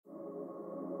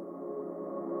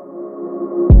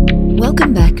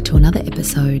Welcome back to another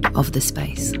episode of The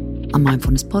Space, a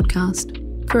mindfulness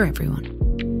podcast for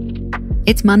everyone.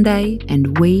 It's Monday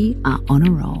and we are on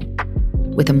a roll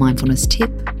with a mindfulness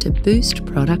tip to boost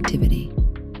productivity.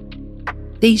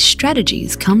 These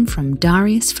strategies come from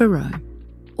Darius Farrow,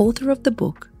 author of the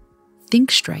book Think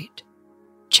Straight,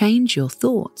 Change Your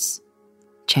Thoughts,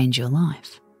 Change Your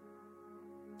Life.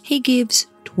 He gives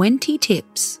 20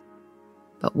 tips,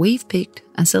 but we've picked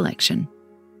a selection.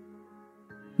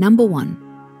 Number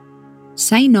 1,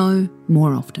 say no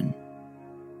more often.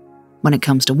 When it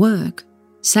comes to work,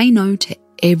 say no to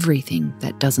everything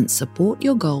that doesn't support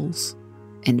your goals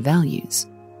and values.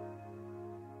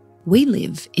 We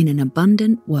live in an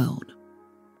abundant world.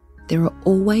 There are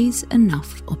always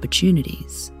enough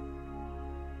opportunities.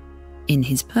 In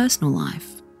his personal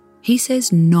life, he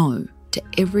says no to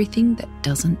everything that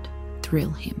doesn't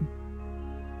thrill him.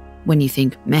 When you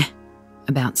think meh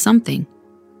about something,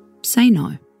 say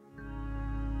no.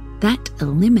 That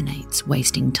eliminates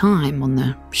wasting time on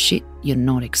the shit you're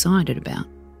not excited about.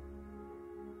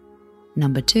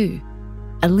 Number 2,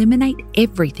 eliminate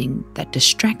everything that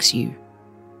distracts you.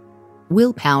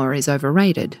 Willpower is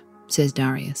overrated, says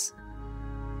Darius.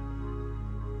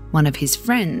 One of his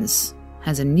friends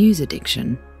has a news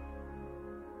addiction.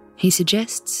 He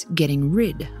suggests getting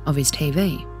rid of his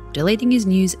TV, deleting his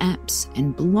news apps,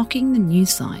 and blocking the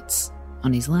news sites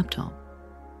on his laptop.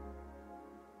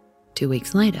 2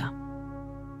 weeks later,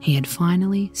 he had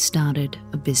finally started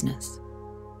a business.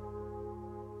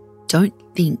 Don't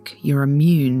think you're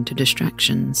immune to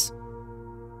distractions.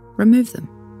 Remove them.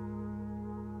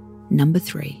 Number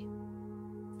 3,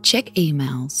 check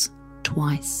emails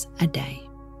twice a day.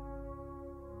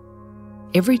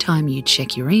 Every time you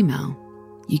check your email,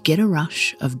 you get a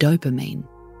rush of dopamine.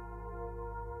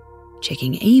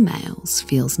 Checking emails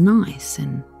feels nice,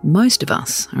 and most of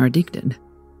us are addicted.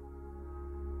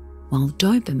 While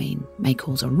dopamine may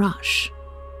cause a rush,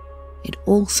 it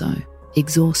also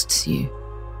exhausts you.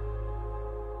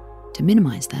 To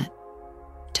minimize that,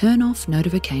 turn off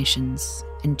notifications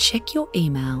and check your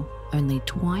email only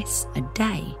twice a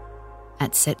day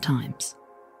at set times.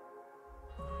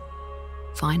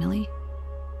 Finally,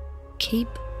 keep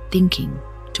thinking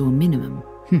to a minimum.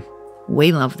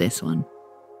 We love this one.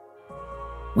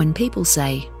 When people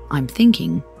say, I'm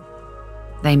thinking,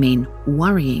 they mean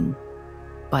worrying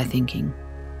by thinking.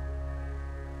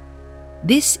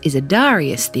 This is a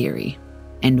Darius theory,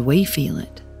 and we feel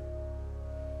it.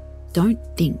 Don't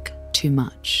think too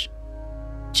much.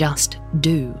 Just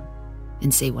do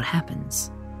and see what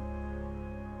happens.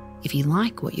 If you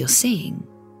like what you're seeing,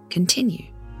 continue.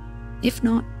 If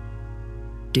not,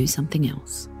 do something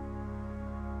else.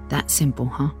 That simple,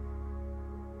 huh?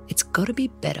 It's got to be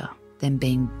better than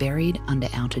being buried under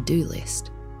our to-do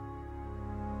list.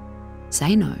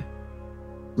 Say no.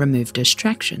 Remove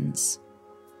distractions.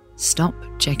 Stop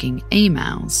checking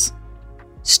emails.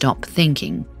 Stop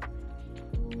thinking.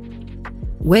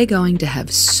 We're going to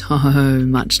have so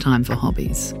much time for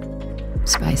hobbies.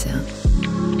 Space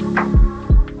out.